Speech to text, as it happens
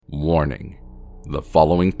Warning: the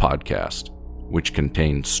following podcast, which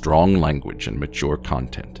contains strong language and mature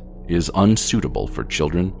content, is unsuitable for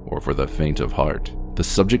children or for the faint of heart. The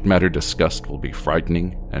subject matter discussed will be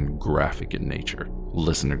frightening and graphic in nature.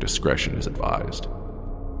 Listener discretion is advised.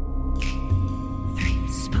 Three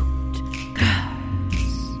spooked girls.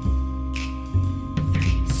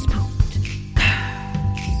 Three spooked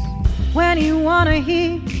girls. When you wanna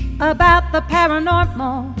hear about the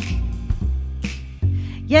paranormal,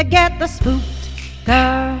 you get the spooked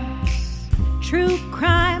girls. True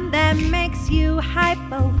crime that makes you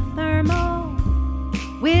hypothermal.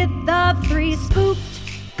 With the three spooked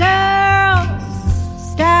girls.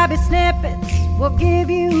 Stabby snippets will give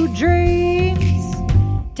you dreams.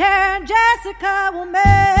 Tara and Jessica will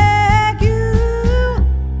make you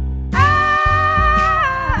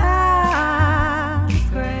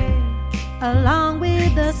scream along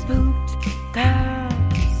with the spooked girls.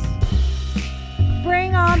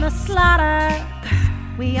 Bring on the slaughter.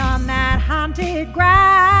 We on that haunted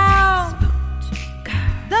ground. Spooked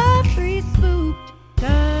girls. The three spooked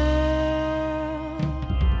girls.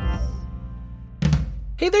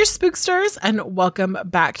 Hey there, spooksters, and welcome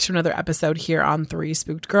back to another episode here on Three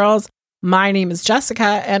Spooked Girls. My name is Jessica,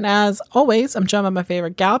 and as always, I'm joined by my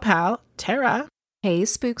favorite gal pal, Tara. Hey,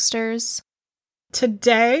 spooksters.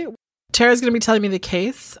 Today, Tara's going to be telling me the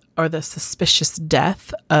case, or the suspicious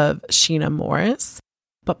death of Sheena Morris.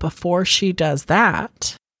 But before she does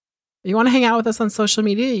that, if you want to hang out with us on social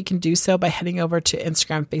media, you can do so by heading over to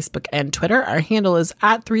Instagram, Facebook, and Twitter. Our handle is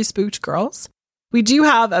 @3spookedgirls. We do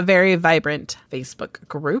have a very vibrant Facebook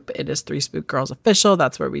group. It is Three Spooked Girls Official.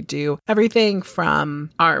 That's where we do everything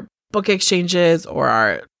from our book exchanges or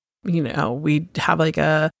our, we have like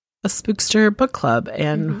a spookster book club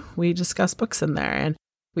and we discuss books in there. And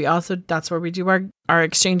we also, that's where we do our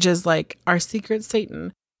exchanges, like our Secret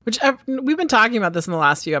Satan, which we've been talking about this in the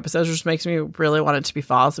last few episodes, which makes me really want it to be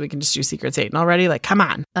fall so we can just do Secret Satan already. Like, come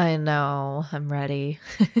on. I know. I'm ready.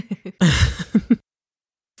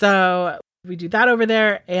 So we do that over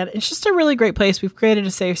there, and it's just a really great place. We've created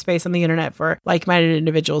a safe space on the internet for like-minded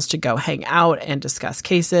individuals to go hang out and discuss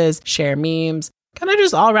cases, share memes, kind of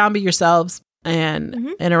just all around be yourselves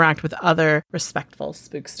and interact with other respectful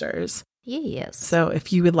spooksters. Yes. So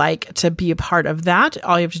if you would like to be a part of that,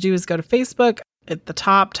 all you have to do is go to Facebook. At the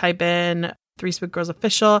top, type in Three Spooked Girls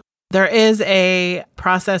Official. There is a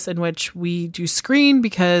process in which we do screen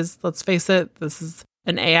because, let's face it, this is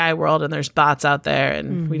an AI world and there's bots out there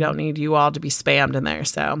and we don't need you all to be spammed in there.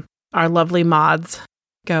 So our lovely mods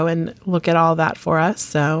go and look at all that for us.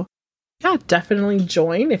 So yeah, definitely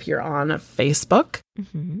join if you're on Facebook.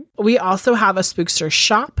 We also have a Spookster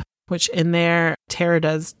shop, which in there, Tara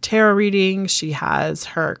does tarot reading. She has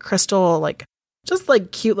her crystal, just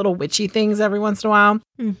cute little witchy things every once in a while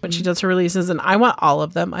when she does her releases. And I want all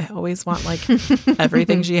of them. I always want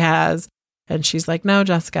everything she has. And she's like, no,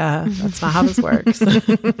 Jessica, that's not how this works.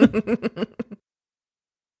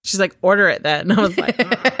 She's like, order it then. And I was like,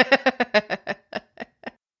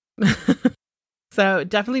 So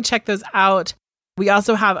definitely check those out. We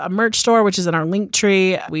also have a merch store, which is in our link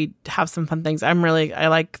tree. We have some fun things. I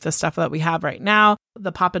like the stuff that we have right now.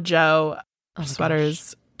 The Papa Joe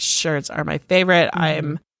sweaters, shirts are my favorite.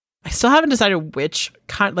 I still haven't decided which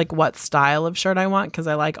kind, what style of shirt I want, because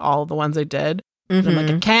I like all of the ones I did. And I'm like,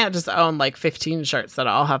 I can't just own 15 shirts that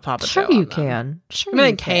all have Papa Joe on them. Can. Sure, I mean,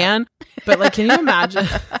 I can, but can you imagine?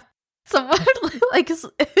 Someone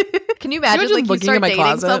can you imagine you start dating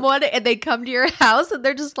closet? Someone and they come to your house and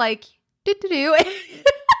they're just like, do and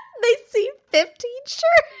they see 15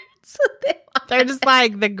 shirts. They're just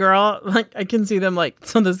the girl, I can see them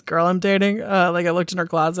so this girl I'm dating, I looked in her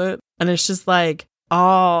closet and it's just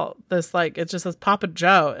all this, it just says Papa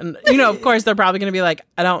Joe. And, of course, they're probably going to be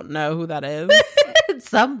I don't know who that is.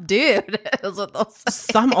 Some dude is what they'll say.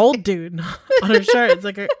 Some old dude on her shirt. It's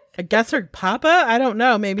I guess her papa? I don't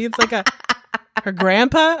know. Maybe it's her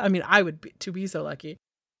grandpa? I mean, I would be so lucky.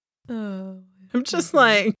 I'm just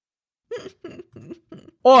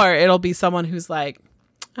or it'll be someone who's I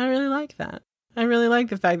really like that. I really like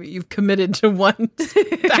the fact that you've committed to one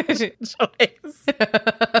fashion choice.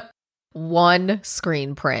 One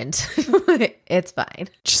screen print. It's fine.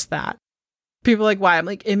 Just that. People why? I'm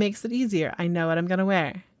it makes it easier. I know what I'm going to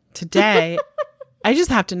wear. Today, I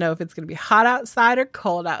just have to know if it's going to be hot outside or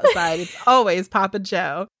cold outside. It's always Papa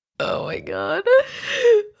Joe. Oh my God.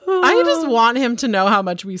 I just want him to know how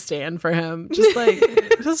much we stand for him. Just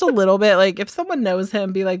just a little bit. If someone knows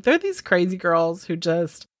him, be they're these crazy girls who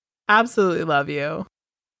just absolutely love you.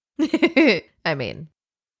 I mean,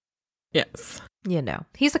 yes.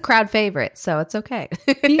 He's a crowd favorite, so it's okay.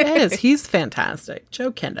 He is. He's fantastic.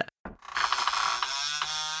 Joe Kenda.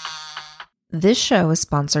 This show is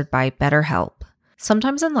sponsored by BetterHelp.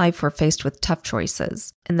 Sometimes in life we're faced with tough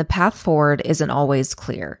choices, and the path forward isn't always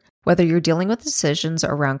clear. Whether you're dealing with decisions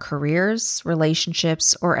around careers,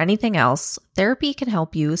 relationships, or anything else, therapy can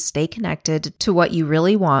help you stay connected to what you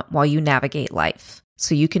really want while you navigate life,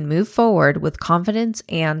 so you can move forward with confidence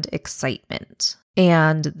and excitement.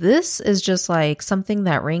 And this is just like something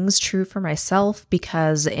that rings true for myself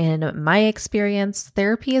because in my experience,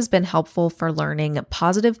 therapy has been helpful for learning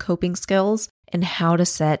positive coping skills and how to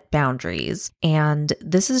set boundaries. And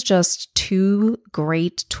this is just two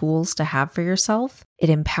great tools to have for yourself. It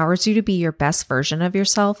empowers you to be your best version of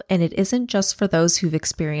yourself, and it isn't just for those who've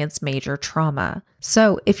experienced major trauma.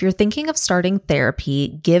 So if you're thinking of starting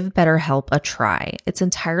therapy, give BetterHelp a try. It's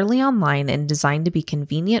entirely online and designed to be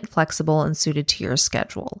convenient, flexible, and suited to your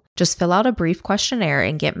schedule. Just fill out a brief questionnaire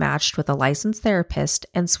and get matched with a licensed therapist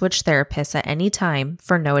and switch therapists at any time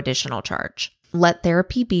for no additional charge. Let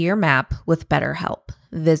therapy be your map with BetterHelp.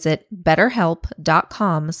 Visit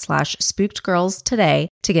betterhelp.com/spookedgirls today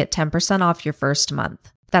to get 10% off your first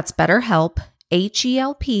month. That's BetterHelp,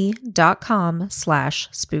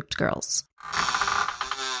 HELP.com/spookedgirls.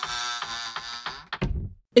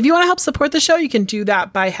 If you want to help support the show, you can do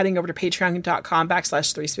that by heading over to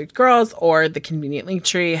patreon.com/3spookedgirls, or the convenient link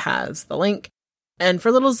tree has the link. And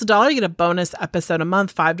for little as $1, you get a bonus episode a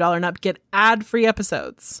month. $5 and up, get ad-free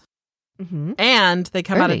episodes. Mm-hmm. And they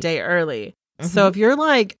come out a day early. Mm-hmm. So if you're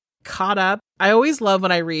like caught up, I always love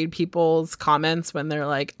when I read people's comments when they're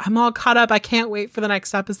like, I'm all caught up. I can't wait for the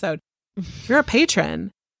next episode. If you're a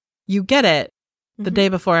patron, you get it the day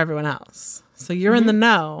before everyone else. So you're in the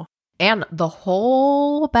know. And the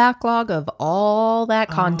whole backlog of all that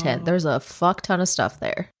content, there's a fuck ton of stuff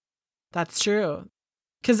there. That's true.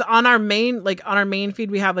 Because on our main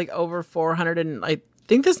feed, we have like over 400 and I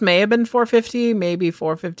think this may have been 450, maybe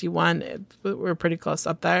 451. We're pretty close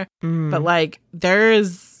up there. But like there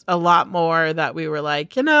is a lot more that we were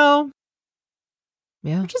like, yeah,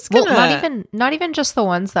 we're just gonna... Well, not even just the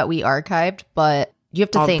ones that we archived, but you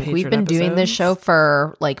have to think we've been doing this show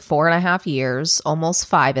for like 4.5 years, almost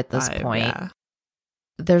 5 at this point. Yeah.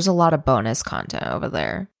 There's a lot of bonus content over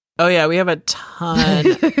there. Oh yeah, we have a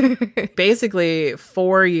ton. Basically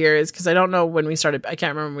 4 years, because I don't know when we started. I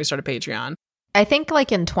can't remember when we started Patreon. I think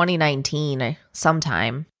like in 2019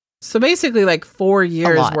 sometime. So basically like 4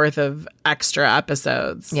 years worth of extra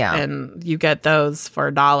episodes. Yeah. And you get those for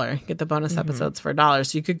 $1. You get the bonus episodes for $1.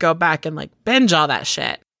 So you could go back and like binge all that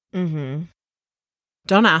shit. Mm-hmm.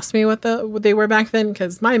 Don't ask me what they were back then,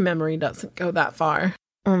 because my memory doesn't go that far.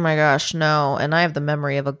 Oh my gosh, no. And I have the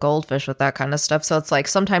memory of a goldfish with that kind of stuff. So it's like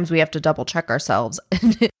sometimes we have to double check ourselves.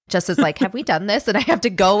 Just as like, have we done this? And I have to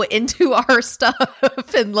go into our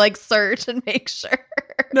stuff and like search and make sure.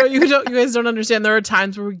 No, you guys don't understand. There are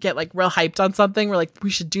times where we get like real hyped on something. We're like, we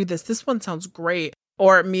should do this. This one sounds great.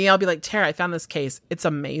 Or me, I'll be like, Tara, I found this case. It's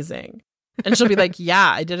amazing. And she'll be like,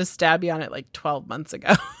 yeah, I did a stabby on it like 12 months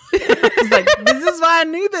ago. I was like, this is why I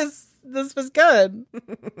knew this was good.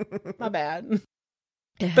 My bad.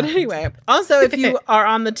 But anyway, also, if you are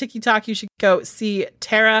on the TikTok, you should go see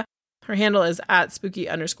Tara. Her handle is at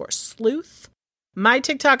 @spooky_sleuth. My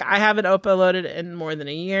TikTok, I haven't uploaded in more than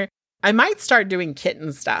a year. I might start doing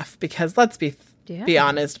kitten stuff because let's be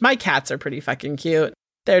honest, my cats are pretty fucking cute.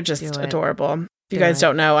 They're just adorable. If you guys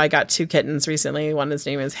don't know, I got 2 kittens recently. One, his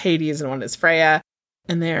name is Hades, and one is Freya.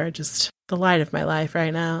 And they're just the light of my life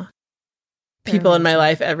right now. People in my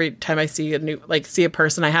life, every time I see a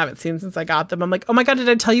person I haven't seen since I got them, I'm like, oh my God, did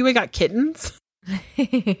I tell you I got kittens?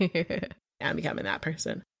 I'm becoming that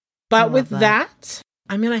person. But with that,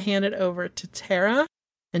 I'm going to hand it over to Tara,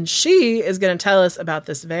 and she is going to tell us about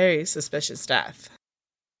this very suspicious death.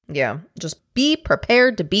 Yeah, just be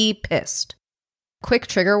prepared to be pissed. Quick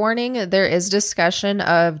trigger warning, there is discussion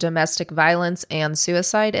of domestic violence and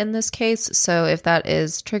suicide in this case, so if that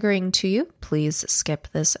is triggering to you, please skip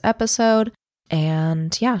this episode.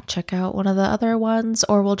 And yeah, check out one of the other ones,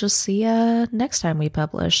 or we'll just see you next time we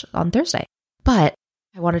publish on Thursday. But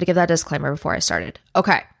I wanted to give that disclaimer before I started.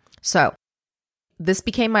 Okay, so this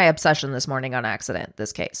became my obsession this morning on accident,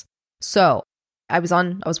 this case. So I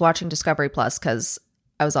was watching Discovery Plus because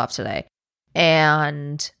I was off today.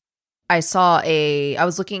 And I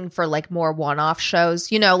was looking for like more one-off shows,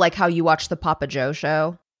 like how you watch the Papa Joe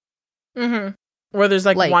show. Mm-hmm. Where there's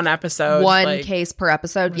like one episode. One case per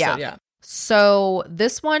episode. Yeah. So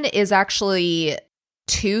this one is actually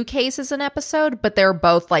 2 cases an episode, but they're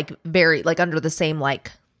both like very like under the same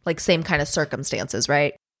like same kind of circumstances,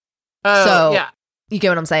 right? So yeah. You get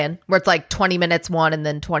what I'm saying? Where it's like 20 minutes one and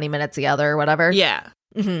then 20 minutes the other or whatever. Yeah.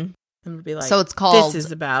 Mm-hmm. And it'll be like, so it's called, this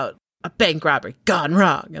is about a bank robbery gone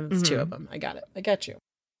wrong. And it's 2 of them. I got it. I got you.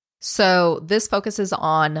 So this focuses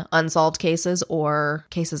on unsolved cases or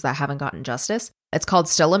cases that haven't gotten justice. It's called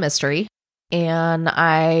Still a Mystery. And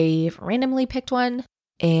I randomly picked one.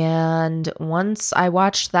 And once I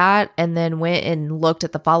watched that and then went and looked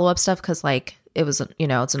at the follow-up stuff, because like it was,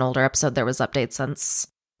 it's an older episode. There was updates since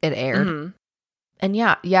it aired. Mm-hmm. And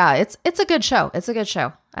yeah, it's a good show. It's a good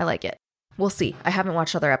show. I like it. We'll see. I haven't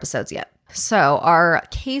watched other episodes yet. So our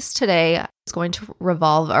case today is going to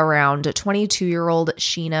revolve around 22-year-old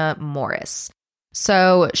Sheena Morris.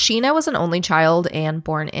 So Sheena was an only child and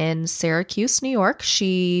born in Syracuse, New York.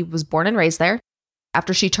 She was born and raised there.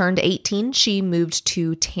 After she turned 18, she moved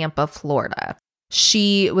to Tampa, Florida.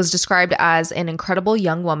 She was described as an incredible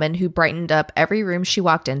young woman who brightened up every room she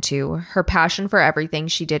walked into. Her passion for everything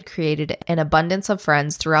she did created an abundance of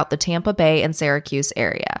friends throughout the Tampa Bay and Syracuse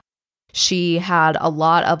area. She had a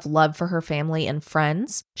lot of love for her family and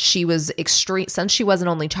friends. She was extreme. Since she was an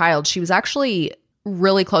only child, she was actually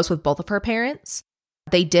really close with both of her parents.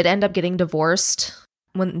 They did end up getting divorced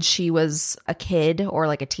when she was a kid or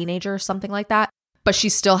like a teenager or something like that. But she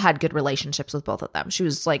still had good relationships with both of them. She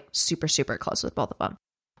was like super, super close with both of them,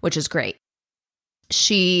 which is great.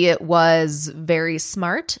 She was very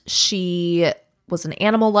smart. She was an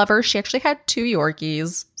animal lover. She actually had 2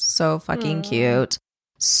 Yorkies. So fucking cute.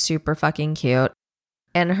 Super fucking cute.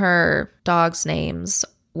 And her dogs' names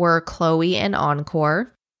were Chloe and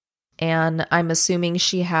Encore. And I'm assuming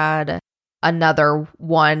she had another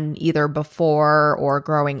one either before or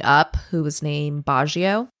growing up who was named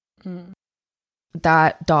Baggio.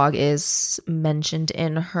 That dog is mentioned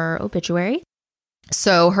in her obituary.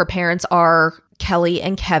 So her parents are Kelly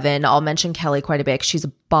and Kevin. I'll mention Kelly quite a bit. She's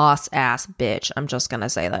a boss ass bitch. I'm just going to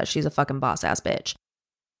say that. She's a fucking boss ass bitch.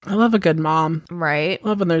 I love a good mom. Right? I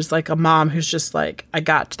love when there's like a mom who's just like, I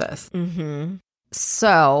got this. Mm-hmm.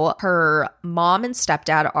 So her mom and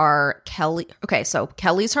stepdad are Kelly. Okay, so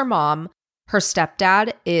Kelly's her mom. Her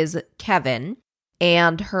stepdad is Kevin.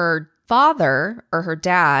 And her father or her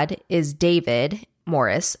dad is David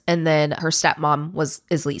Morris, and then her stepmom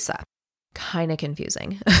is Lisa. Kind of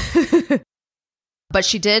confusing. But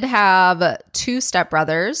she did have 2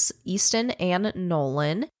 stepbrothers, Easton and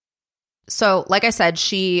Nolan. So like I said,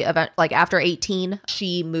 after 18,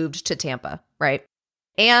 she moved to Tampa, right?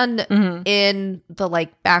 And in the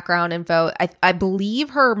like background info, I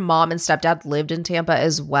believe her mom and stepdad lived in Tampa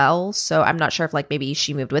as well. So I'm not sure if like maybe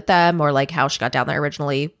she moved with them or like how she got down there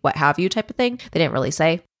originally, what have you type of thing. They didn't really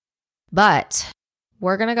say. But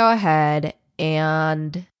we're going to go ahead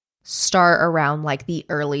and start around like the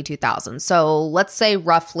early 2000s. So let's say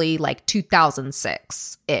roughly like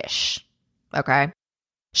 2006-ish. Okay.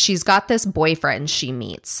 She's got this boyfriend she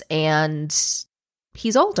meets and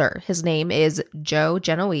he's older. His name is Joe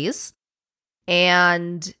Genoese.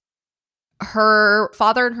 And her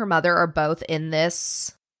father and her mother are both in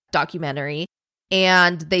this documentary.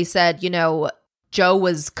 And they said, Joe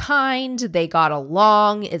was kind. They got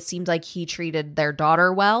along. It seemed like he treated their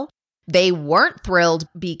daughter well. They weren't thrilled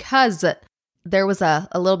because there was a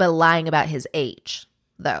little bit of lying about his age,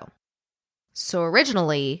 though. So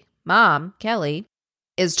originally, Mom, Kelly,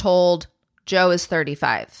 is told Joe is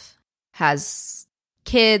 35, has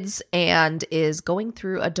kids, and is going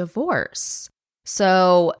through a divorce.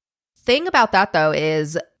 So thing about that, though,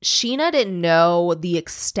 is Sheena didn't know the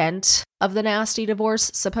extent of the nasty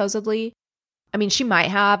divorce, supposedly. I mean, she might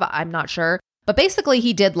have. I'm not sure. But basically,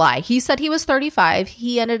 he did lie. He said he was 35.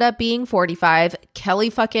 He ended up being 45. Kelly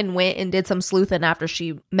fucking went and did some sleuthing after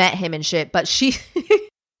she met him and shit. But she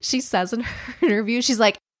says in her interview, she's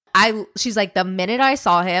like, the minute I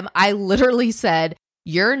saw him, I literally said,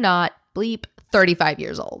 you're not bleep 35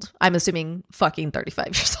 years old. I'm assuming fucking 35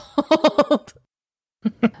 years old.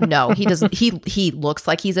 No, he doesn't. He looks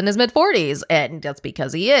like he's in his mid 40s, and that's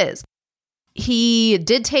because he is. He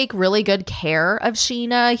did take really good care of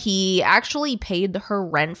Sheena. He actually paid her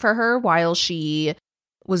rent for her while she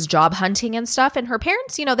was job hunting and stuff. And her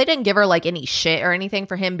parents, they didn't give her like any shit or anything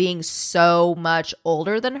for him being so much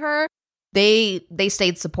older than her. They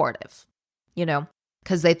stayed supportive,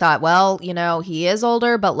 because they thought, well, he is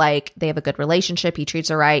older, but like they have a good relationship. He treats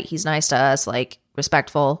her right. He's nice to us, like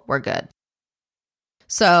respectful. We're good.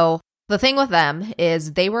 So the thing with them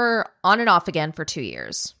is they were on and off again for 2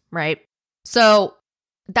 years, right? So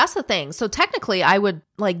that's the thing. So technically I would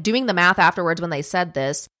like doing the math afterwards when they said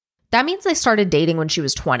this, that means they started dating when she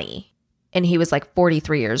was 20 and he was like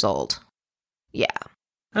 43 years old. Yeah.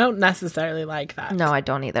 I don't necessarily like that. No, I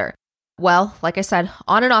don't either. Well, like I said,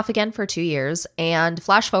 on and off again for 2 years, and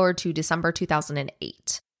flash forward to December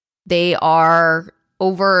 2008. They are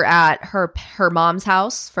over at her mom's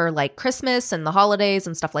house for like Christmas and the holidays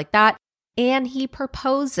and stuff like that. And he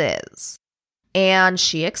proposes. And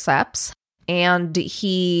she accepts. And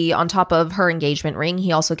he, on top of her engagement ring,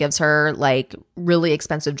 he also gives her like really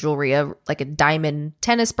expensive jewelry, like a diamond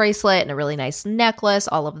tennis bracelet and a really nice necklace,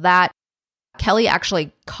 all of that. Kelly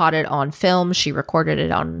actually caught it on film. She recorded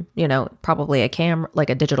it on, probably a camera, like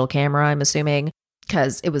a digital camera, I'm assuming,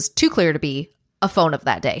 because it was too clear to be a phone of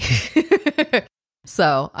that day.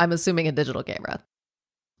 So I'm assuming a digital camera.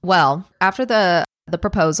 Well, after the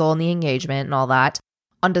proposal and the engagement and all that,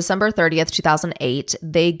 on December 30th, 2008,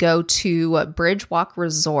 they go to Bridgewalk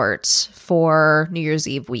Resort for New Year's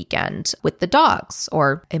Eve weekend with the dogs.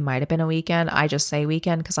 Or it might have been a weekend. I just say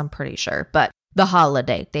weekend because I'm pretty sure. But the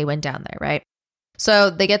holiday, they went down there, right?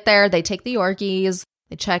 So they get there, they take the Yorkies,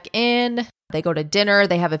 they check in, they go to dinner,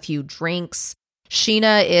 they have a few drinks.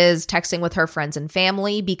 Sheena is texting with her friends and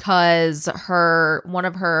family because one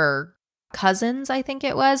of her cousins, I think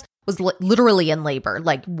it was literally in labor,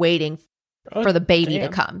 like waiting for the baby to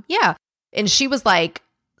come. Yeah. And she was like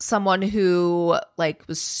someone who like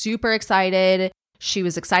was super excited. She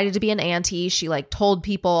was excited to be an auntie. She like told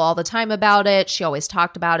people all the time about it. She always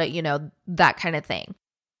talked about it, that kind of thing.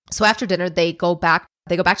 So after dinner, they go back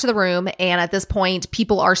to the room. And at this point,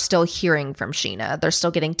 people are still hearing from Sheena. They're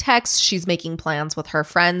still getting texts. She's making plans with her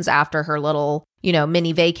friends after her little,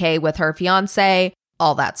 mini vacay with her fiance,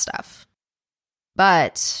 all that stuff.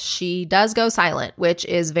 But she does go silent, which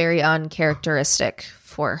is very uncharacteristic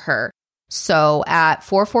for her. So at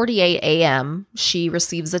 4:48 a.m., she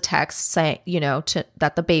receives a text saying,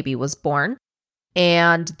 that the baby was born.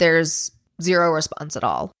 And there's zero response at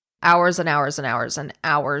all. Hours and hours and hours and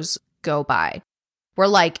hours go by. We're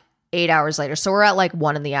like 8 hours later. So we're at like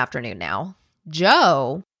 1 p.m. now.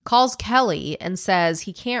 Joe calls Kelly and says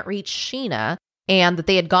he can't reach Sheena and that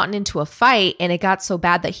they had gotten into a fight and it got so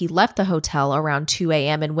bad that he left the hotel around 2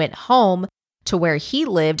 a.m. and went home to where he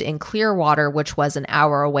lived in Clearwater, which was an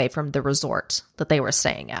hour away from the resort that they were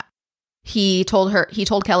staying at. He told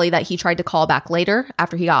Kelly that he tried to call back later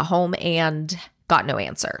after he got home and got no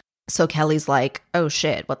answer. So Kelly's like, oh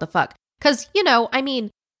shit, what the fuck? Because,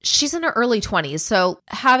 she's in her early 20s. So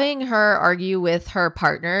having her argue with her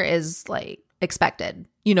partner is like expected.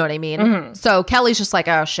 You know what I mean? Mm-hmm. So Kelly's just like,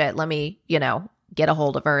 oh shit, let me, get a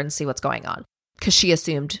hold of her and see what's going on. Because she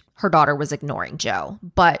assumed her daughter was ignoring Joe.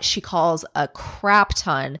 But she calls a crap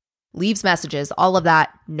ton, leaves messages, all of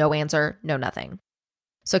that, no answer, no nothing.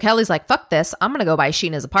 So Kelly's like, fuck this. I'm going to go by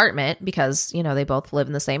Sheena's apartment because, they both live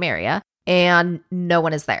in the same area. And no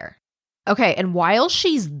one is there. Okay. And while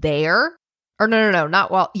she's there, or no,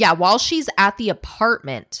 not while, yeah, while she's at the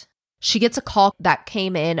apartment, she gets a call that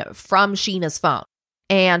came in from Sheena's phone.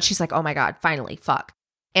 And she's like, oh my God, finally, fuck.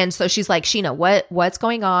 And so she's like, Sheena, what's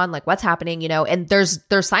going on? Like, what's happening? And there's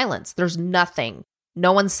silence. There's nothing.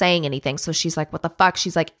 No one's saying anything. So she's like, what the fuck?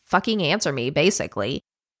 She's like, fucking answer me, basically.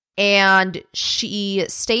 And she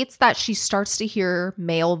states that she starts to hear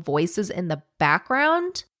male voices in the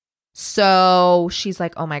background. So she's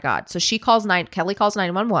like, oh my God. So Kelly calls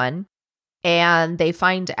 911 and they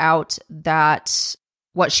find out that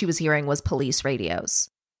what she was hearing was police radios,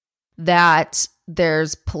 that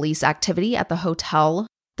there's police activity at the hotel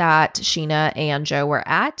that Sheena and Joe were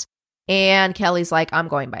at. And Kelly's like, I'm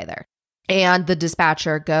going by there. And the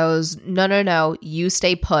dispatcher goes, no, you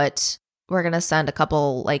stay put. We're going to send a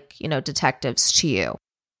couple detectives to you.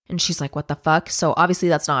 And she's like, what the fuck? So obviously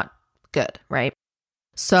that's not good, right?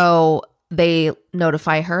 So they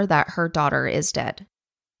notify her that her daughter is dead.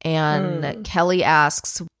 And Kelly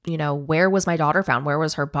asks, where was my daughter found? Where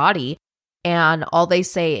was her body? And all they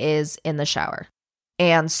say is in the shower.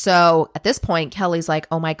 And so at this point, Kelly's like,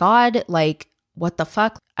 oh my God, like, what the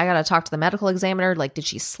fuck? I got to talk to the medical examiner. Like, did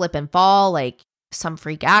she slip and fall? Like some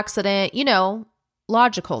freak accident,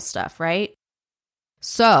 logical stuff, right?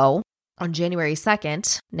 So on January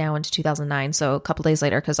 2nd, now into 2009, so a couple days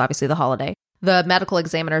later, because obviously the holiday, the medical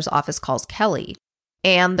examiner's office calls Kelly.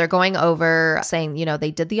 And they're going over saying, they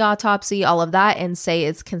did the autopsy, all of that, and say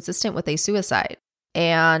it's consistent with a suicide.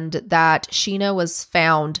 And that Sheena was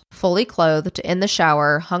found fully clothed in the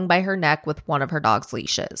shower, hung by her neck with one of her dog's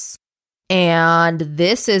leashes. And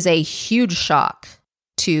this is a huge shock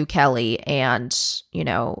to Kelly and,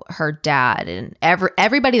 her dad and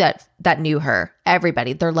everybody that knew her.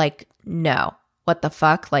 Everybody. They're like, no, what the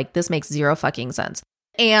fuck? Like, this makes zero fucking sense.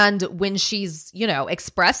 And when she's,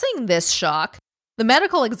 expressing this shock, the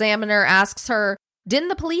medical examiner asks her, didn't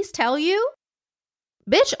the police tell you?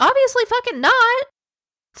 Bitch, obviously fucking not.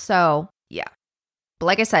 So, yeah. But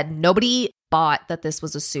like I said, nobody bought that this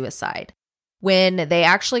was a suicide. When they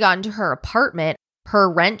actually got into her apartment, her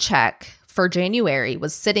rent check for January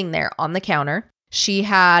was sitting there on the counter. She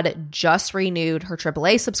had just renewed her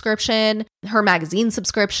AAA subscription, her magazine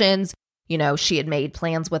subscriptions. She had made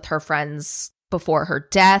plans with her friends before her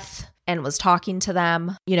death and was talking to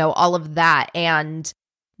them, all of that. And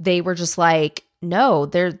they were just like, no,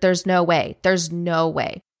 there's no way. There's no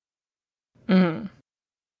way. Mm-hmm.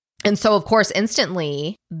 And so, of course,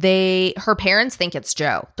 instantly, her parents think it's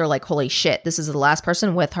Joe. They're like, holy shit, this is the last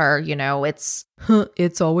person with her.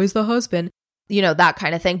 It's always the husband, that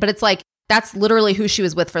kind of thing. But it's like, that's literally who she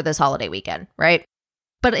was with for this holiday weekend, right?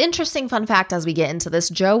 But interesting fun fact as we get into this,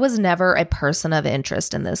 Joe was never a person of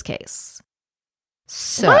interest in this case.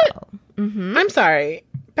 So, what? Mm-hmm. I'm sorry.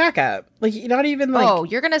 Back up. Like, not even like. Oh,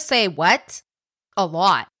 you're going to say what? A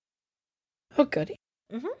lot. Oh, goody.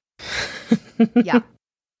 Mm-hmm. Yeah.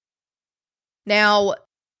 Now,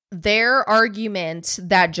 their argument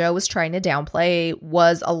that Joe was trying to downplay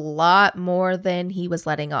was a lot more than he was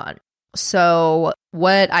letting on. So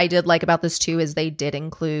what I did like about this too is they did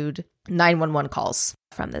include 911 calls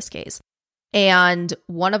from this case. And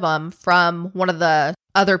one of them from one of the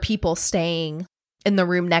other people staying in the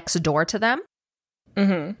room next door to them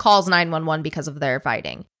calls 911 because of their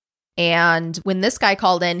fighting. And when this guy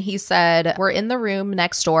called in, he said, we're in the room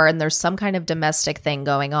next door and there's some kind of domestic thing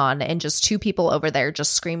going on and just two people over there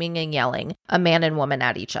just screaming and yelling, a man and woman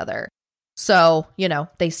at each other. So,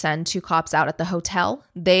 they send two cops out at the hotel.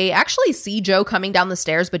 They actually see Joe coming down the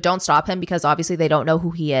stairs, but don't stop him because obviously they don't know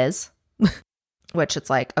who he is, which it's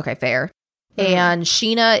like, okay, fair. Mm-hmm. And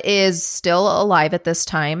Sheena is still alive at this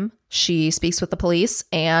time. She speaks with the police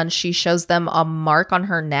and she shows them a mark on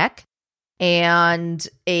her neck and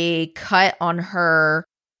a cut on her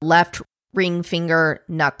left ring finger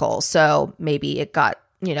knuckle. So maybe it got,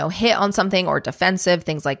 hit on something or defensive,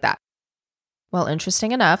 things like that. Well,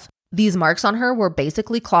 interesting enough, these marks on her were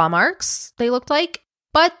basically claw marks, they looked like.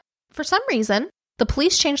 But for some reason, the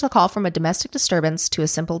police changed the call from a domestic disturbance to a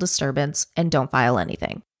simple disturbance and don't file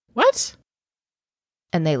anything. What?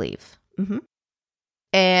 And they leave. Mm-hmm.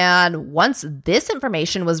 And once this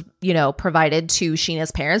information was, provided to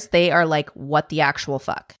Sheena's parents, they are like, what the actual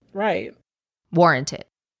fuck? Right. Warranted.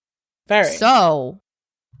 Very. So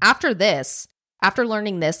after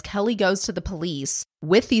learning this, Kelly goes to the police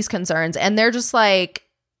with these concerns and they're just like,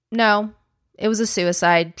 no, it was a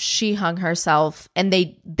suicide. She hung herself. And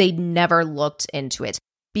they never looked into it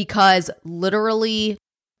because literally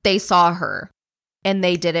they saw her and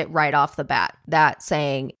they did it right off the bat, that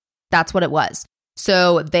saying that's what it was.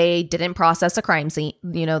 So they didn't process a crime scene,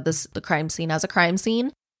 the crime scene as a crime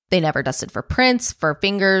scene. They never dusted for prints, for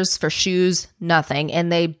fingers, for shoes, nothing.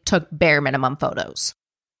 And they took bare minimum photos.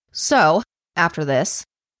 So after this,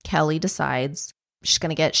 Kelly decides she's going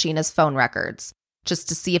to get Sheena's phone records just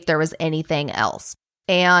to see if there was anything else.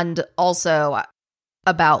 And also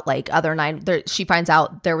about she finds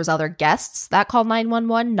out there was other guests that called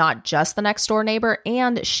 911, not just the next door neighbor.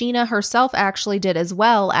 And Sheena herself actually did as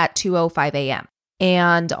well at 2:05 a.m.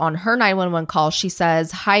 And on her 911 call, she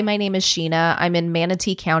says, "Hi, my name is Sheena. I'm in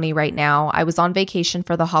Manatee County right now. I was on vacation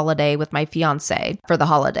for the holiday with my fiance for the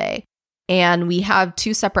holiday. And we have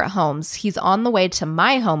two separate homes. He's on the way to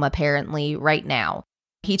my home, apparently, right now.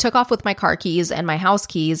 He took off with my car keys and my house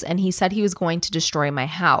keys, and he said he was going to destroy my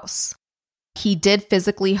house. He did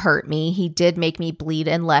physically hurt me. He did make me bleed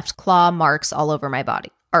and left claw marks all over my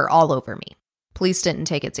body, or all over me. Police didn't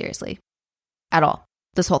take it seriously at all.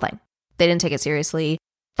 This whole thing. They didn't take it seriously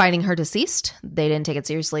finding her deceased. They didn't take it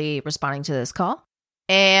seriously responding to this call.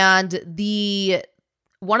 And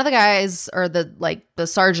one of the guys, or the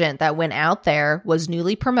sergeant that went out there, was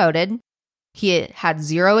newly promoted. He had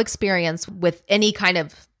zero experience with any kind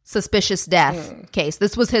of suspicious death case.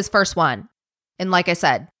 This was his first one. And like I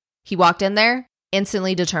said, he walked in there,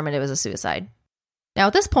 instantly determined it was a suicide. Now,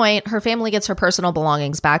 at this point, her family gets her personal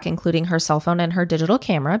belongings back, including her cell phone and her digital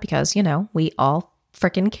camera, because, we all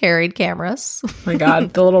freaking carried cameras. Oh my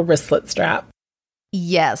God, the little wristlet strap.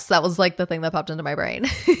 Yes, that was like the thing that popped into my brain.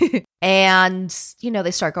 And,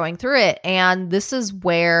 they start going through it. And this is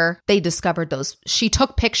where they discovered those. She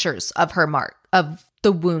took pictures of of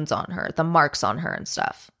the wounds on her, the marks on her and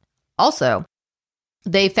stuff. Also,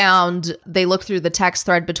 they looked through the text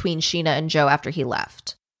thread between Sheena and Joe after he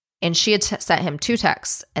left. And she had sent him 2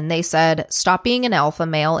 texts. And they said, "Stop being an alpha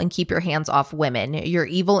male and keep your hands off women. You're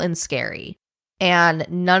evil and scary." And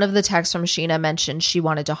none of the texts from Sheena mentioned she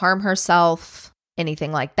wanted to harm herself,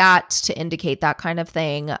 anything like that, to indicate that kind of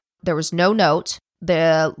thing. There was no note.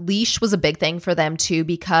 The leash was a big thing for them too,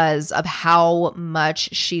 because of how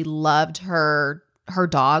much she loved her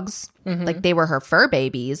dogs. Mm-hmm. Like, they were her fur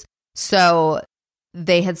babies. So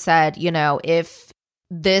they had said, if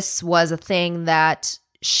this was a thing that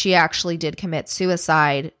she actually did commit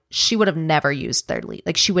suicide, she would have never used their leash.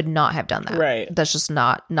 Like, she would not have done that. Right. That's just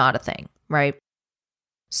not a thing. Right.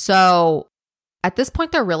 So at this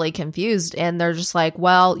point, they're really confused and they're just like,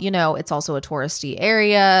 well, it's also a touristy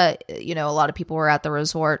area. A lot of people were at the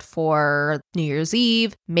resort for New Year's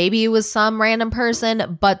Eve. Maybe it was some random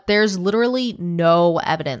person, but there's literally no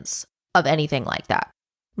evidence of anything like that.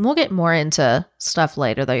 And we'll get more into stuff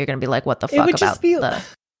later, though. You're going to be like, what the fuck about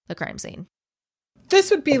the crime scene? This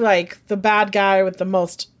would be like the bad guy with the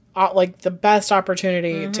most, the best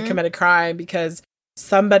opportunity to commit a crime because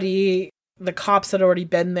the cops had already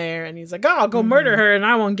been there and he's like, oh, I'll go murder her and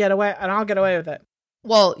I'll get away with it.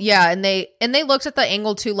 Well, yeah. And they looked at the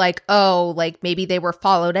angle too, like, oh, like maybe they were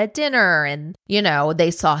followed at dinner and,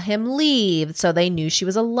 they saw him leave. So they knew she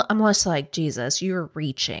was I'm just like, Jesus, you're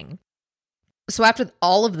reaching. So after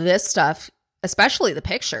all of this stuff, especially the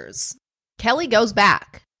pictures, Kelly goes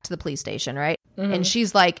back to the police station, right? Mm-hmm. And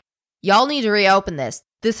she's like, y'all need to reopen this.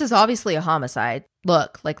 This is obviously a homicide.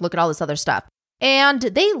 Look at all this other stuff. And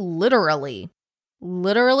they literally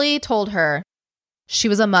told her she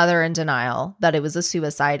was a mother in denial, that it was a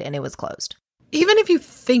suicide and it was closed. Even if you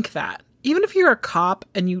think that, even if you're a cop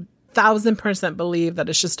and you 1,000% believe that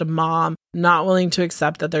it's just a mom not willing to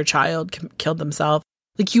accept that their child killed themselves,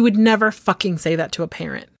 you would never fucking say that to a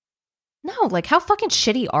parent. No, how fucking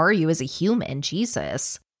shitty are you as a human?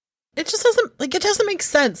 Jesus. It just doesn't make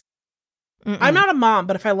sense. Mm-mm. I'm not a mom,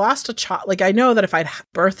 but if I lost a child, I know that if I'd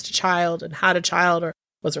birthed a child and had a child or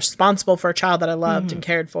was responsible for a child that I loved and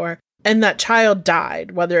cared for, and that child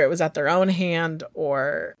died, whether it was at their own hand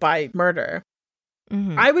or by murder,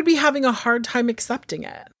 I would be having a hard time accepting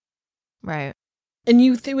it. Right. And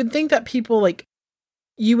you would think that people,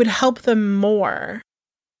 you would help them more.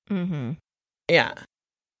 Mm-hmm. Yeah.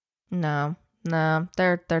 No,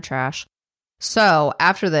 they're trash. So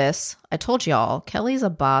after this, I told y'all, Kelly's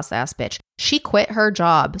a boss ass bitch. She quit her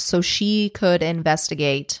job so she could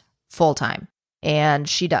investigate full time. And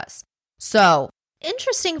she does. So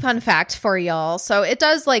interesting fun fact for y'all. So it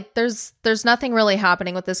does there's nothing really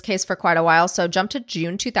happening with this case for quite a while. So jump to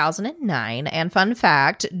June 2009. And fun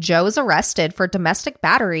fact, Joe is arrested for domestic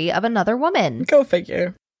battery of another woman. Go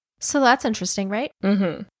figure. So that's interesting, right?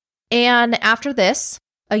 Mm-hmm. And after this,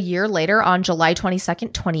 a year later, on July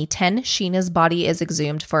 22nd, 2010, Sheena's body is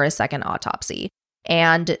exhumed for a second autopsy.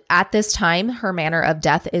 And at this time, her manner of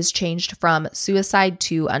death is changed from suicide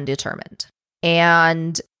to undetermined.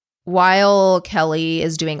 And while Kelly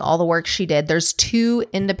is doing all the work she did, there's 2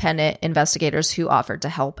 independent investigators who offered to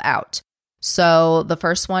help out. So the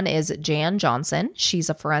first one is Jan Johnson. She's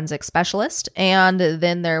a forensic specialist. And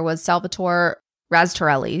then there was Salvatore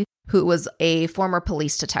Raztorelli, who was a former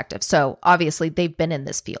police detective. So obviously they've been in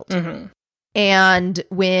this field. Mm-hmm. And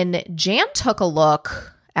when Jan took a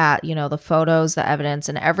look at, the photos, the evidence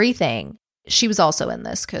and everything, she was also in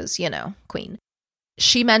this because, queen.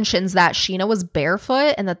 She mentions that Sheena was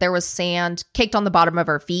barefoot and that there was sand caked on the bottom of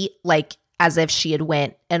her feet, as if she had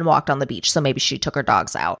went and walked on the beach. So maybe she took her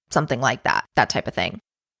dogs out, something like that type of thing.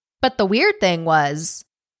 But the weird thing was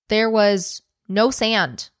there was no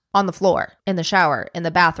sand on the floor, in the shower, in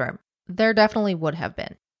the bathroom. There definitely would have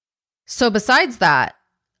been. So besides that,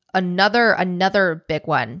 another big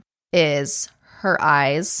one is her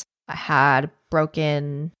eyes had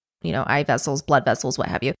broken, eye vessels, blood vessels, what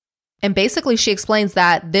have you. And basically she explains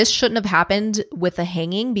that this shouldn't have happened with the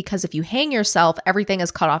hanging because if you hang yourself, everything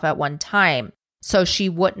is cut off at one time. So she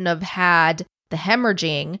wouldn't have had the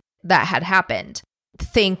hemorrhaging that had happened.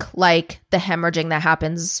 Think the hemorrhaging that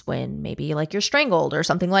happens when maybe you're strangled or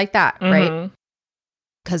something like that, right?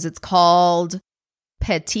 Because it's called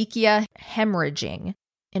petechia hemorrhaging.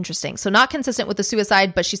 Interesting. So not consistent with the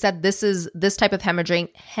suicide, but she said this type of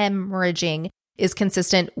hemorrhaging is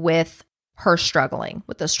consistent with her struggling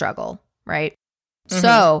with the struggle, right?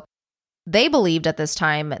 So they believed at this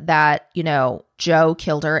time that, Joe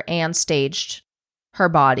killed her and staged her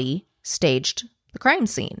body, staged the crime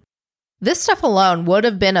scene. This stuff alone would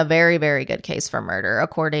have been a very, very good case for murder,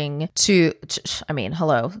 according to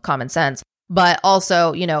common sense, but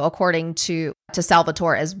also, according to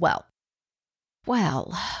Salvatore as well.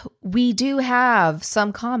 Well, we do have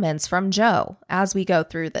some comments from Joe as we go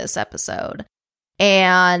through this episode.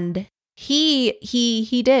 And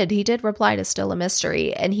he did reply to Still a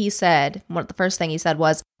Mystery. And he said, the first thing he said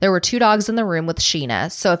was, there were 2 dogs in the room with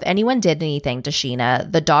Sheena. So if anyone did anything to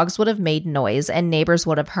Sheena, the dogs would have made noise and neighbors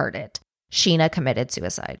would have heard it. Sheena committed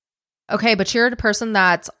suicide. Okay, but you're a person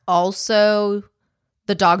that's also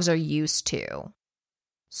the dogs are used to.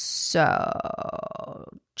 So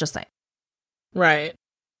just saying. Right.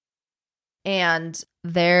 And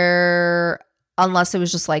unless it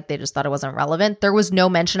was just they just thought it wasn't relevant, there was no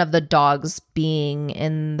mention of the dogs being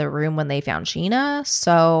in the room when they found Sheena.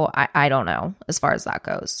 So I don't know as far as that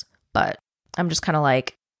goes. But I'm just kind of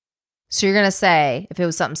So you're going to say, if it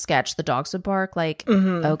was something sketch, the dogs would bark? Like,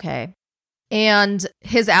 okay. And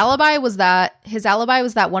his alibi was that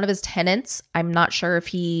one of his tenants, I'm not sure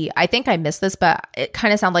if I think I missed this, but it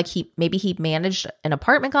kind of sounded like he managed an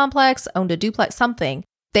apartment complex, owned a duplex, something.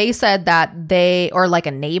 They said that or like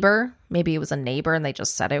a neighbor, maybe it was a neighbor and they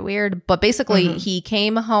just said it weird. But basically he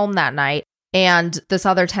came home that night and this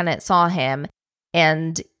other tenant saw him,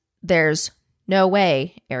 and there's no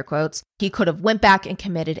way, air quotes, he could have went back and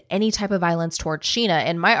committed any type of violence towards Sheena.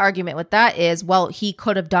 And my argument with that is, well, he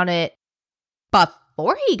could have done it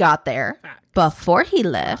before he got there, before he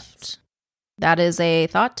left. That is a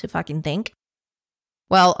thought to fucking think.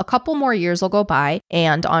 Well, a couple more years will go by,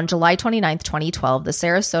 and on July 29th, 2012, the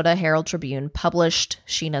Sarasota Herald-Tribune published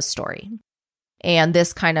Sheena's story. And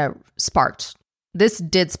this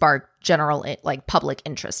did spark general, like, public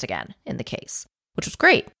interest again in the case, which was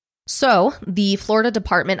great. So the Florida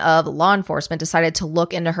Department of Law Enforcement decided to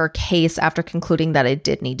look into her case after concluding that it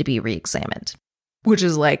did need to be reexamined, which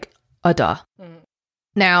is like a duh.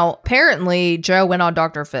 Now, apparently, Joe went on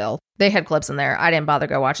Dr. Phil. They had clips in there. I didn't bother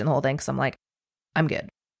go watching the whole thing because I'm like, I'm good.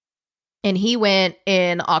 And he went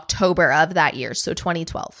in October of that year, so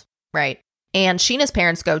 2012, right? And Sheena's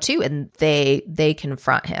parents go too, and they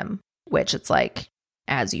confront him, which it's like,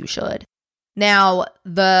 as you should. Now,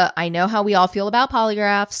 I know how we all feel about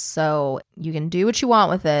polygraphs, so you can do what you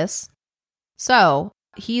want with this. So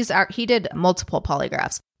he did multiple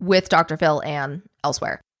polygraphs with Dr. Phil and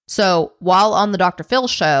elsewhere. So while on the Dr. Phil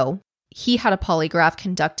show, he had a polygraph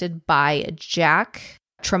conducted by Jack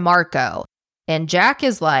Tremarco. And Jack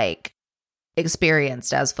is like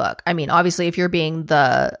experienced as fuck. I mean, obviously, if you're being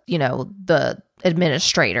the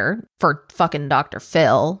administrator for fucking Dr.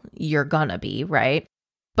 Phil, you're gonna be, right?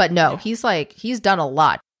 But no, he's done a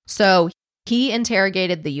lot. So he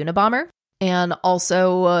interrogated the Unabomber and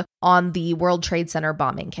also on the World Trade Center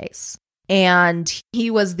bombing case. And he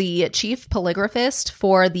was the chief polygraphist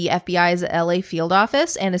for the FBI's LA field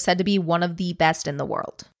office and is said to be one of the best in the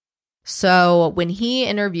world. So when he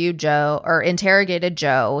interrogated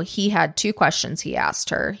Joe, he had two questions he asked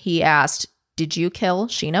her. He asked, "Did you kill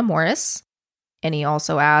Sheena Morris?" And he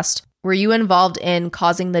also asked, "Were you involved in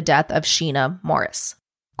causing the death of Sheena Morris?"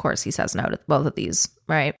 Of course, he says no to both of these,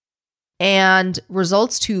 right? And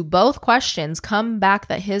results to both questions come back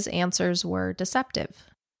that his answers were deceptive.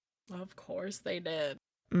 Of course they did.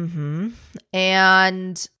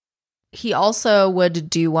 And he also would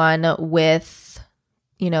do one with,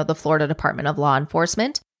 the Florida Department of Law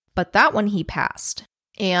Enforcement, but that one he passed.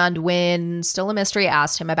 And when Still a Mystery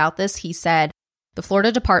asked him about this, he said, "The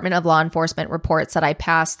Florida Department of Law Enforcement reports that I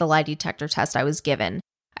passed the lie detector test I was given.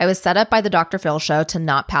 I was set up by the Dr. Phil show to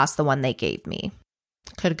not pass the one they gave me."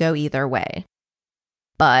 Could go either way.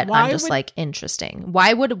 But I'm just like, interesting.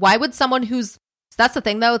 Why would someone that's the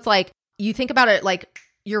thing though, it's like, you think about it, like,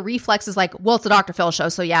 your reflex is like, well, it's a Dr. Phil show,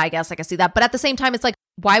 so yeah, I guess I can see that. But at the same time, it's like,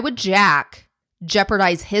 why would Jack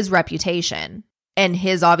jeopardize his reputation and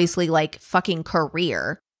his obviously like fucking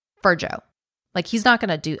career for Joe? Like, he's not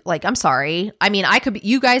gonna do, like, I'm sorry. I mean,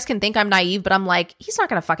 you guys can think I'm naive, but I'm like, he's not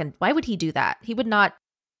gonna why would he do that? He would not,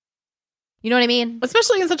 you know what I mean?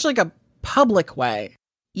 Especially in such like a public way.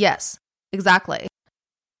 Yes, exactly.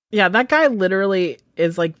 Yeah, that guy literally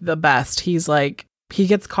is like the best. He's like, he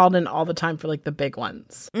gets called in all the time for like the big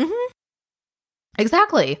ones.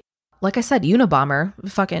 Exactly. Like I said, Unabomber,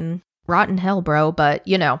 fucking rotten hell, bro. But,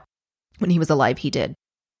 when he was alive, he did.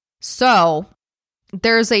 So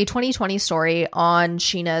there's a 2020 story on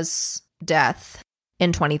Sheena's death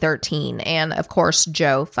in 2013. And of course,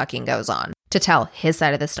 Joe fucking goes on to tell his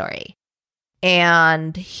side of the story.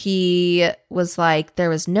 And he was like,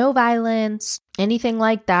 there was no violence, anything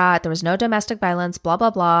like that. There was no domestic violence, blah,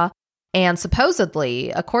 blah, blah. And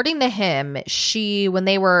supposedly, according to him, when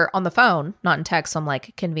they were on the phone, not in text, so I'm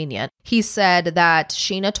like, convenient, he said that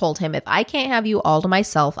Sheena told him, "If I can't have you all to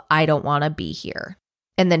myself, I don't want to be here."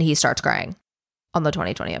 And then he starts crying on the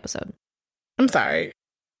 2020 episode. I'm sorry.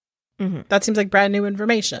 That seems like brand new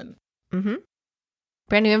information.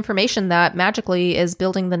 Brand new information that magically is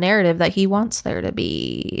building the narrative that he wants there to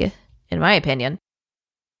be, in my opinion.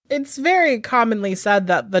 It's very commonly said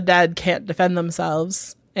that the dead can't defend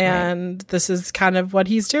themselves. And This is kind of what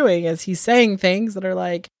he's doing, is he's saying things that are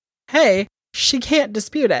like, hey, she can't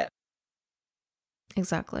dispute it.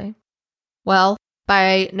 Exactly. Well,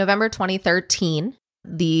 by November 2013,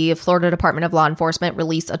 the Florida Department of Law Enforcement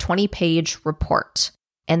released a 20-page report,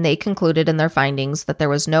 and they concluded in their findings that there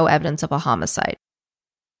was no evidence of a homicide.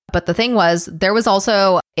 But the thing was, there was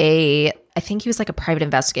also I think he was like a private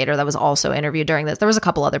investigator that was also interviewed during this. There was a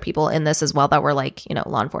couple other people in this as well that were like,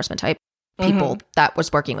 law enforcement type people that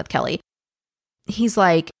was working with Kelly. He's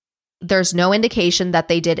like, There's no indication that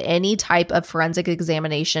they did any type of forensic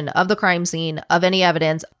examination of the crime scene, of any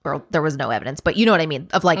evidence, or there was no evidence, but you know what I mean,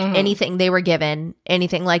 of like anything they were given,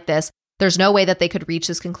 anything like this. There's no way that they could reach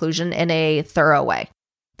this conclusion in a thorough way.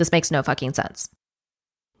 This makes no fucking sense.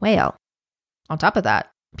 Well, on top of that,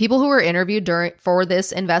 people who were interviewed for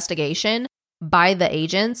this investigation by the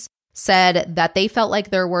agents said that they felt like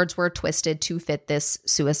their words were twisted to fit this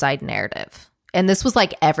suicide narrative. And this was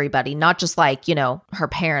like everybody, not just like, you know, her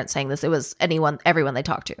parents saying this. It was everyone they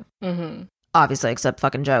talked to. Obviously, except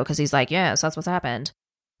fucking Joe, because he's like, yes, that's what's happened.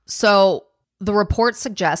 So the report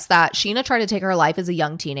suggests that Sheena tried to take her life as a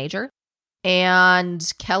young teenager. And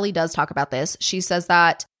Kelly does talk about this. She says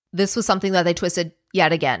that this was something that they twisted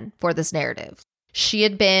yet again for this narrative.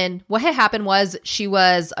 What had happened was she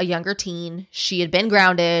was a younger teen. She had been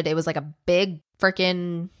grounded. It was like a big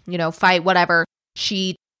freaking, you know, fight, whatever.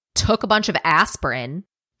 She took a bunch of aspirin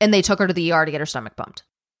and they took her to the ER to get her stomach pumped.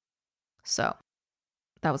 So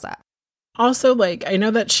that was that. Also, like, I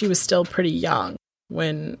know that she was still pretty young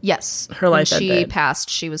when her life ended. She passed,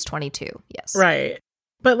 she was 22. Yes. Right.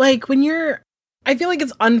 But like I feel like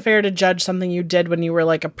it's unfair to judge something you did when you were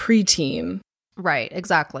like a preteen. Right.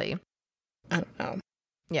 Exactly. I don't know.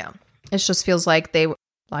 Yeah. It just feels like they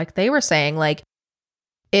were saying, like,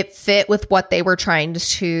 it fit with what they were trying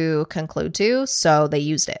to conclude to, so they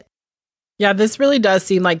used it. Yeah, this really does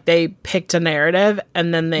seem like they picked a narrative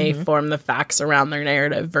and then they formed the facts around their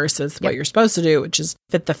narrative versus what you're supposed to do, which is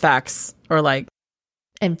fit the facts or like...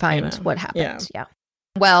 And find what happened. Yeah.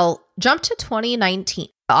 Well, jump to 2019,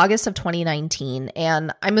 August of 2019,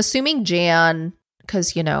 and I'm assuming Jan...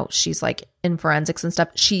 because, you know, she's like in forensics and stuff.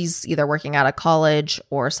 She's either working at a college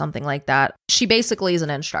or something like that. She basically is an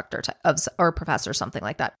instructor or professor, something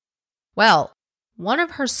like that. Well, one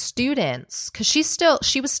of her students, because she's still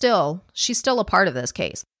a part of this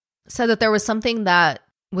case, said that there was something that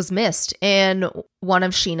was missed in one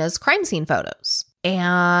of Sheena's crime scene photos.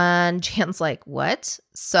 And Jan's like, what?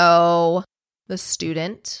 So the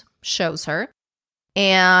student shows her.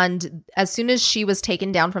 And as soon as she was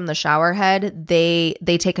taken down from the shower head, they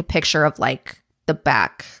take a picture of like the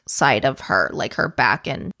back side of her, like her back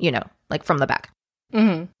and, you know, like from the back.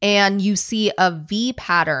 And you see a V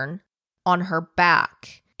pattern on her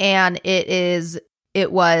back. And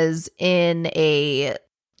it was in a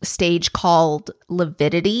stage called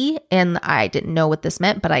lividity. And I didn't know what this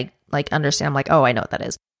meant, but I like understand. I'm like, oh, I know what that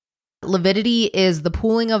is. Lividity is the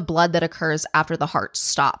pooling of blood that occurs after the heart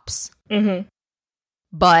stops.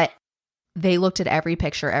 But they looked at every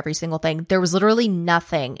picture, every single thing. There was literally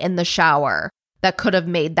nothing in the shower that could have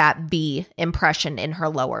made that V impression in her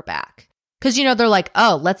lower back. Because, you know, they're like,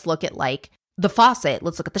 oh, let's look at like the faucet.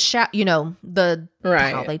 Let's look at the shower, you know,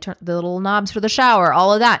 how they turn the little knobs for the shower,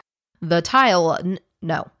 all of that. The tile.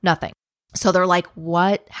 No, nothing. So they're like,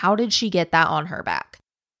 what? How did she get that on her back?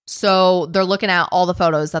 So they're looking at all the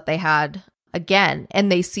photos that they had again,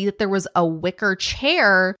 and they see that there was a wicker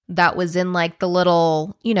chair that was in like the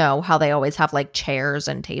little, you know, how they always have like chairs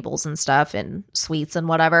and tables and stuff in suites and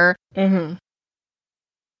whatever.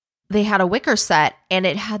 They had a wicker set and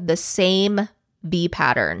it had the same V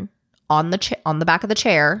pattern on the back of the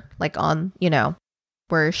chair, like on, you know,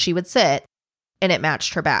 where she would sit, and it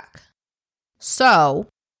matched her back. So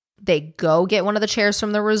they go get one of the chairs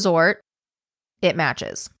from the resort. It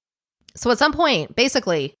matches. So at some point,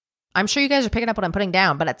 basically, I'm sure you guys are picking up what I'm putting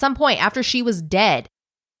down, but at some point after she was dead,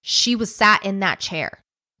 she was sat in that chair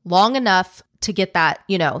long enough to get that,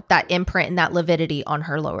 you know, that imprint and that lividity on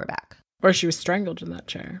her lower back. Or she was strangled in that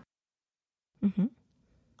chair.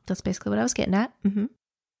 That's basically what I was getting at.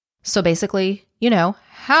 So basically, you know,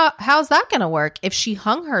 how's that going to work? If she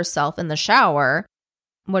hung herself in the shower,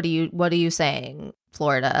 what are you saying,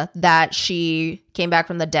 Florida? That she came back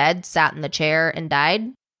from the dead, sat in the chair, and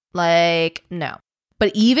died? Like, no.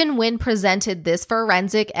 But even when presented this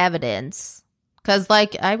forensic evidence, because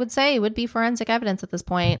like I would say it would be forensic evidence at this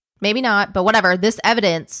point. Maybe not, but whatever. This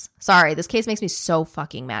evidence, sorry, this case makes me so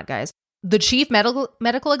fucking mad, guys. The chief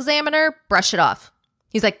medical examiner brushed it off.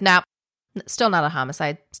 He's like, nah, still not a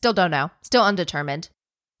homicide. Still don't know. Still undetermined.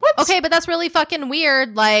 What? Okay, but that's really fucking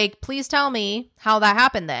weird. Like, please tell me how that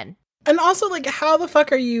happened then. And also, like, how the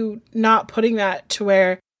fuck are you not putting that to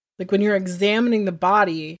where, like, when you're examining the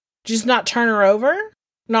body, just not turn her over?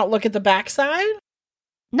 Not look at the backside?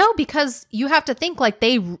 No, because you have to think like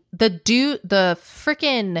the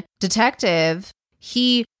freaking detective,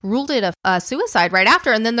 he ruled it a suicide right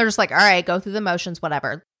after. And then they're just like, all right, go through the motions,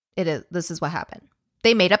 whatever. This is what happened.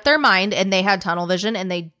 They made up their mind and they had tunnel vision and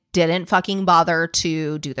they didn't fucking bother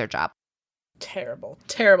to do their job. Terrible,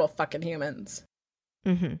 terrible fucking humans.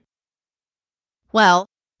 Well,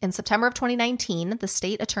 In September of 2019, the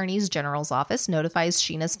state attorney general's office notifies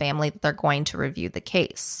Sheena's family that they're going to review the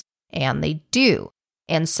case. And they do.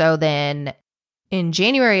 And so then in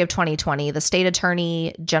January of 2020, the state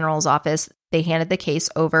attorney general's office, they handed the case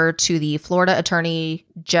over to the Florida Attorney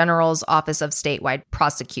General's Office of Statewide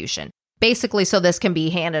Prosecution. Basically, so this can be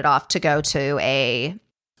handed off to go to a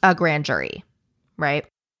grand jury, right?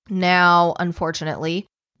 Now, unfortunately,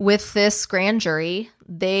 with this grand jury,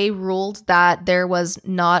 they ruled that there was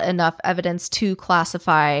not enough evidence to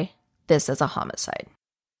classify this as a homicide,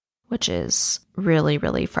 which is really,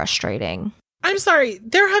 really frustrating. I'm sorry.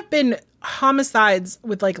 There have been homicides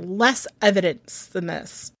with like less evidence than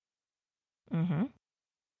this. Mm-hmm.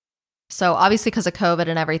 So obviously because of COVID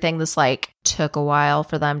and everything, this like took a while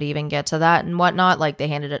for them to even get to that and whatnot. Like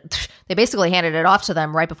they basically handed it off to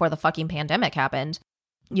them right before the fucking pandemic happened,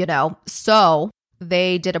 you know? So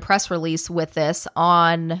they did a press release with this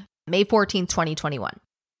on May 14th, 2021.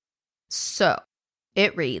 So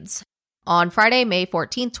it reads, on Friday, May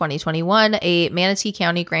 14th, 2021, a Manatee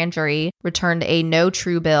County grand jury returned a no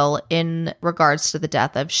true bill in regards to the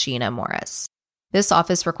death of Sheena Morris. This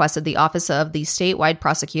office requested the Office of the Statewide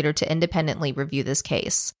Prosecutor to independently review this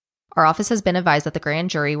case. Our office has been advised that the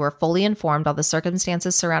grand jury were fully informed on the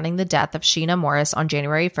circumstances surrounding the death of Sheena Morris on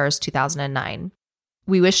January 1st, 2009.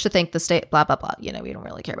 We wish to thank the state, blah, blah, blah. You know, we don't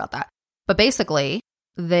really care about that. But basically,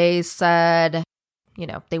 they said, you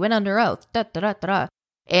know, they went under oath. Da, da, da, da, da.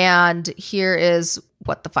 And here is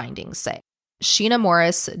what the findings say. Sheena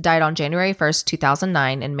Morris died on January 1st,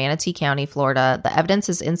 2009 in Manatee County, Florida. The evidence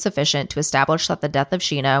is insufficient to establish that the death of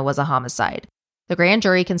Sheena was a homicide. The grand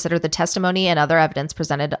jury considered the testimony and other evidence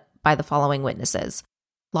presented by the following witnesses: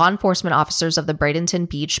 law enforcement officers of the Bradenton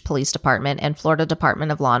Beach Police Department and Florida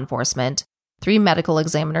Department of Law Enforcement, 3 medical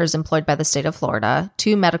examiners employed by the state of Florida,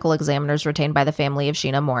 2 medical examiners retained by the family of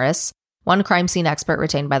Sheena Morris, 1 crime scene expert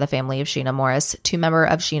retained by the family of Sheena Morris, 2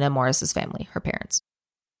 members of Sheena Morris's family, her parents.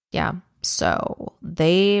 Yeah, so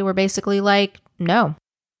they were basically like, no,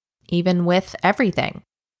 even with everything.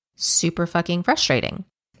 Super fucking frustrating.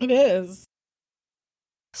 It is.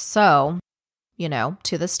 So, you know,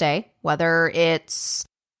 to this day, whether it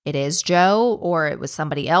is Joe or it was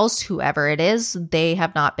somebody else, whoever it is, they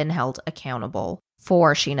have not been held accountable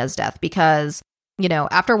for Sheena's death because, you know,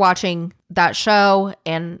 after watching that show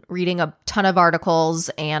and reading a ton of articles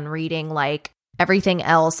and reading like everything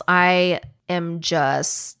else, I am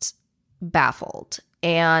just baffled.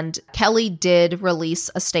 And Kelly did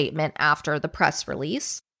release a statement after the press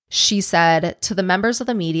release. She said, "To the members of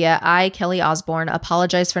the media, I, Kelly Osborne,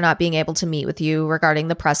 apologize for not being able to meet with you regarding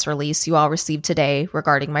the press release you all received today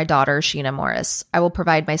regarding my daughter, Sheena Morris. I will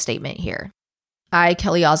provide my statement here. I,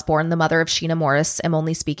 Kelly Osborne, the mother of Sheena Morris, am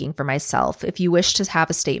only speaking for myself. If you wish to have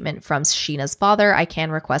a statement from Sheena's father, I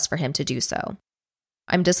can request for him to do so.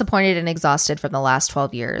 I'm disappointed and exhausted from the last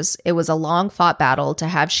 12 years. It was a long-fought battle to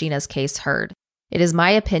have Sheena's case heard. It is my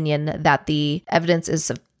opinion that the evidence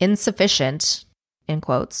is insufficient," in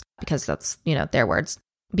quotes, because that's, you know, their words,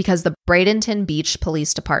 because the Bradenton Beach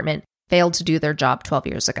Police Department failed to do their job 12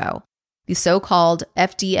 years ago. The so-called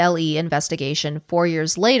FDLE investigation 4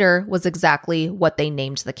 years later was exactly what they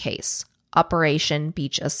named the case, Operation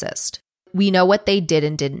Beach Assist. We know what they did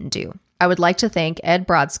and didn't do. I would like to thank Ed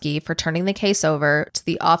Brodsky for turning the case over to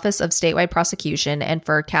the Office of Statewide Prosecution and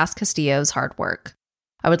for Cass Castillo's hard work.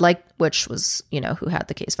 Which was, you know, who had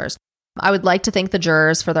the case first. I would like to thank the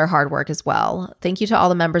jurors for their hard work as well. Thank you to all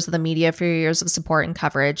the members of the media for your years of support and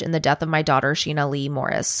coverage in the death of my daughter, Sheena Lee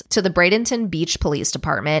Morris. To the Bradenton Beach Police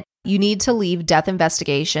Department, you need to leave death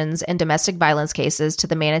investigations and domestic violence cases to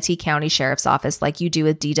the Manatee County Sheriff's Office like you do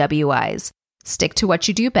with DWIs. Stick to what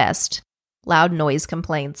you do best: loud noise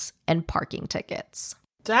complaints and parking tickets.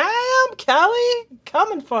 Damn, Kelly,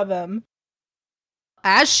 coming for them.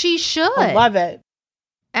 As she should. I love it.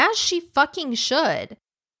 As she fucking should.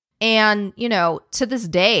 And, you know, to this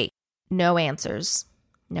day, no answers.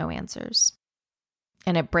 No answers.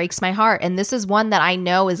 And it breaks my heart. And this is one that I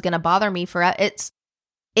know is going to bother me forever. It's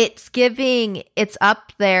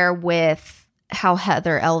up there with how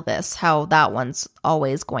Heather Elvis, how that one's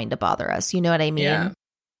always going to bother us. You know what I mean? Yeah.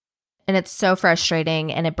 And it's so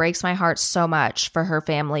frustrating. And it breaks my heart so much for her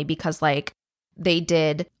family because, like, they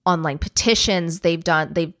did online petitions. They've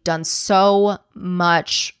done so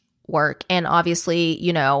much work. And obviously,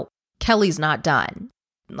 you know, Kelly's not done.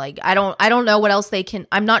 Like, I don't know what else they can,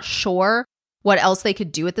 I'm not sure what else they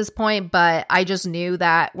could do at this point, but I just knew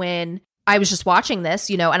that when I was just watching this,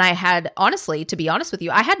 you know, and I had, honestly, to be honest with you,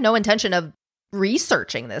 I had no intention of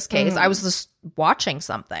researching this case. I was just watching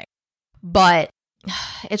something. But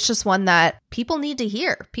it's just one that people need to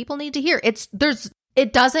hear. People need to hear. There's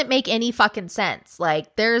It doesn't make any fucking sense.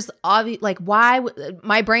 Like, there's obvious, like, why?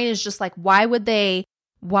 My brain is just like, why would they?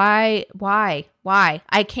 Why?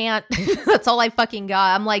 I can't. That's all I fucking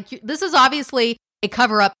got. I'm like, this is obviously a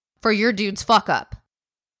cover up for your dude's fuck up.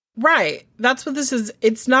 Right. That's what this is.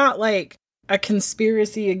 It's not like a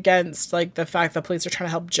conspiracy against like the fact that police are trying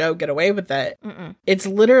to help Joe get away with it. Mm-mm. It's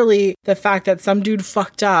literally the fact that some dude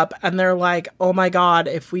fucked up and they're like, oh my God,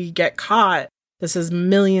 if we get caught, this is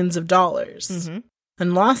millions of dollars Mm-hmm.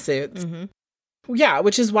 and lawsuits. Mm-hmm. Yeah,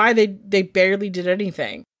 which is why they barely did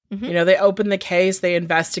anything. Mm-hmm. You know, they open the case, they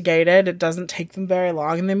investigate it. It doesn't take them very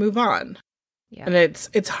long and they move on. Yeah. And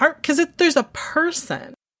it's hard because there's a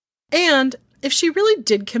person. And if she really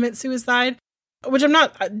did commit suicide, which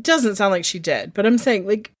it doesn't sound like she did, but I'm saying,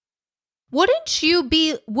 like, wouldn't you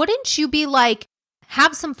be like,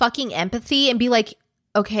 have some fucking empathy and be like,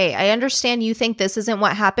 okay, I understand you think this isn't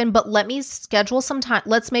what happened, but let me schedule some time.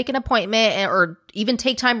 Let's make an appointment or even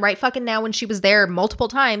take time right fucking now when she was there multiple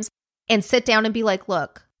times and sit down and be like,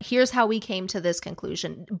 look, here's how we came to this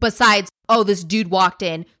conclusion. Besides, oh, this dude walked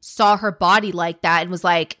in, saw her body like that and was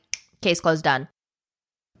like, case closed, done.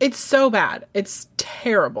 It's so bad. It's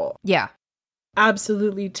terrible. Yeah.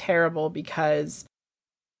 Absolutely terrible, because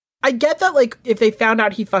I get that, like, if they found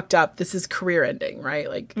out he fucked up, this is career ending, right?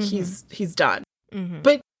 Like, he's done. Mm-hmm.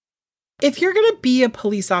 But if you're going to be a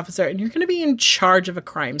police officer and you're going to be in charge of a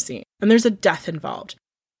crime scene and there's a death involved,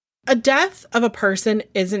 a death of a person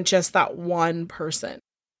isn't just that one person.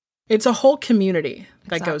 It's a whole community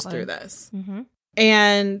that goes through this. Mm-hmm.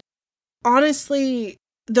 And honestly,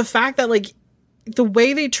 the fact that, like, the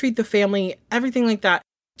way they treat the family, everything like that,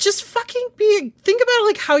 just fucking think about,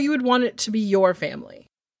 like, how you would want it to be your family.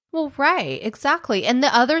 Well, right. Exactly. And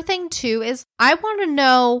the other thing, too, is I want to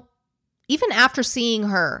know, even after seeing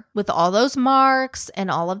her with all those marks and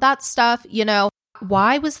all of that stuff, you know,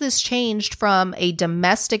 why was this changed from a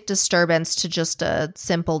domestic disturbance to just a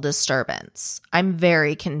simple disturbance? I'm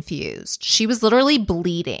very confused. She was literally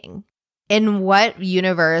bleeding. In what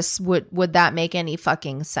universe would that make any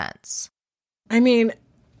fucking sense? I mean,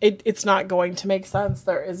 it's not going to make sense.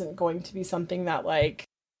 There isn't going to be something that, like,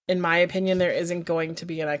 in my opinion, there isn't going to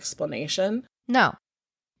be an explanation. No.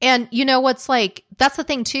 And you know what's like, that's the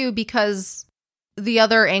thing too, because the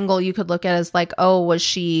other angle you could look at is like, oh, was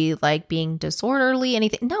she like being disorderly,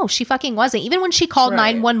 anything? No, she fucking wasn't. Even when she called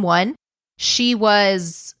 911, she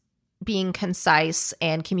was being concise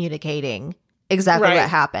and communicating exactly what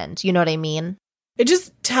happened. You know what I mean? It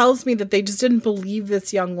just tells me that they just didn't believe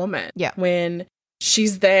this young woman. Yeah. When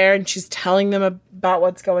she's there and she's telling them about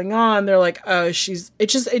what's going on, they're like, oh, it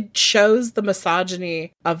shows the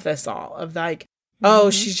misogyny of this all, of like,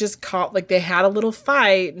 oh, she's just caught, like, they had a little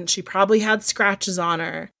fight and she probably had scratches on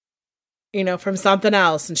her, you know, from something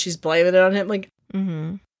else, and she's blaming it on him. Like,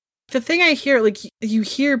 the thing I hear, like, you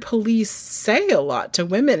hear police say a lot to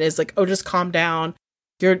women is like, oh, just calm down.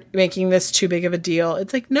 You're making this too big of a deal.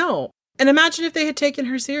 It's like, no. And imagine if they had taken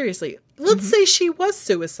her seriously. Let's say she was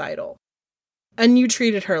suicidal and you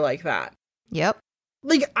treated her like that. Yep.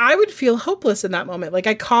 Like, I would feel hopeless in that moment. Like,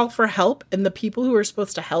 I call for help and the people who are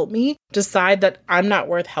supposed to help me decide that I'm not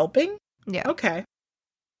worth helping. Yeah. Okay.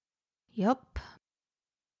 Yep.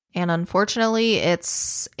 And unfortunately,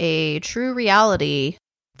 it's a true reality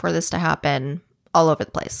for this to happen all over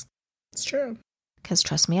the place. It's true. Because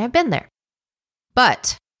trust me, I've been there.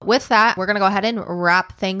 But with that, we're going to go ahead and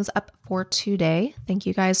wrap things up for today. Thank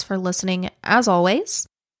you guys for listening as always.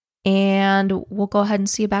 And we'll go ahead and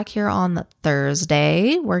see you back here on the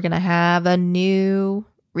Thursday. We're going to have a new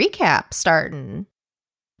recap starting.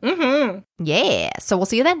 Yeah. So we'll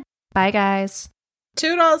see you then. Bye, guys.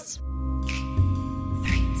 Toodles.